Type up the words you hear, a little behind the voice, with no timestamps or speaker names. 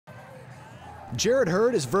Jerod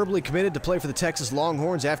Heard is verbally committed to play for the Texas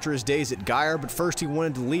Longhorns after his days at Geyer, but first he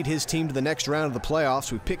wanted to lead his team to the next round of the playoffs.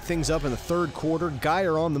 We pick things up in the third quarter.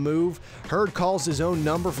 Geyer on the move. Heard calls his own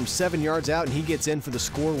number from 7 yards out, and he gets in for the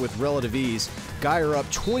score with relative ease. Geyer up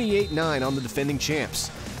 28-9 on the defending champs.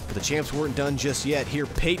 But the champs weren't done just yet. Here,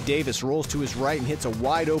 Pate Davis rolls to his right and hits a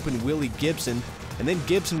wide-open Willie Gibson, and then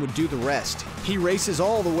Gibson would do the rest. He races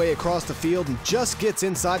all the way across the field and just gets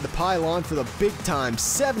inside the pylon for the big-time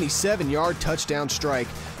 77-yard touchdown strike.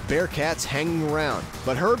 Bearcats hanging around.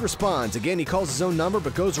 But Heard responds. Again, he calls his own number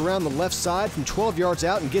but goes around the left side from 12 yards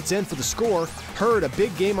out and gets in for the score. Heard, a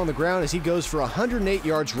big game on the ground as he goes for 108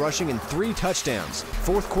 yards rushing and 3 touchdowns.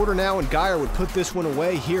 Fourth quarter now, and Geyer would put this one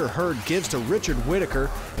away. Here, Heard gives to Richard Whitaker,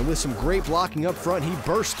 and with some great blocking up front, he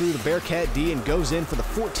bursts through the Bearcat D and goes in for the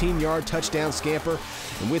 14-yard touchdown scamper.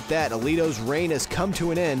 And with that, Aledo's reign has come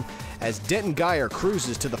to an end as Denton Geyer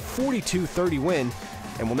cruises to the 42-30 win,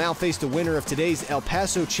 and will now face the winner of today's El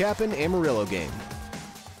Paso Chapin Amarillo game.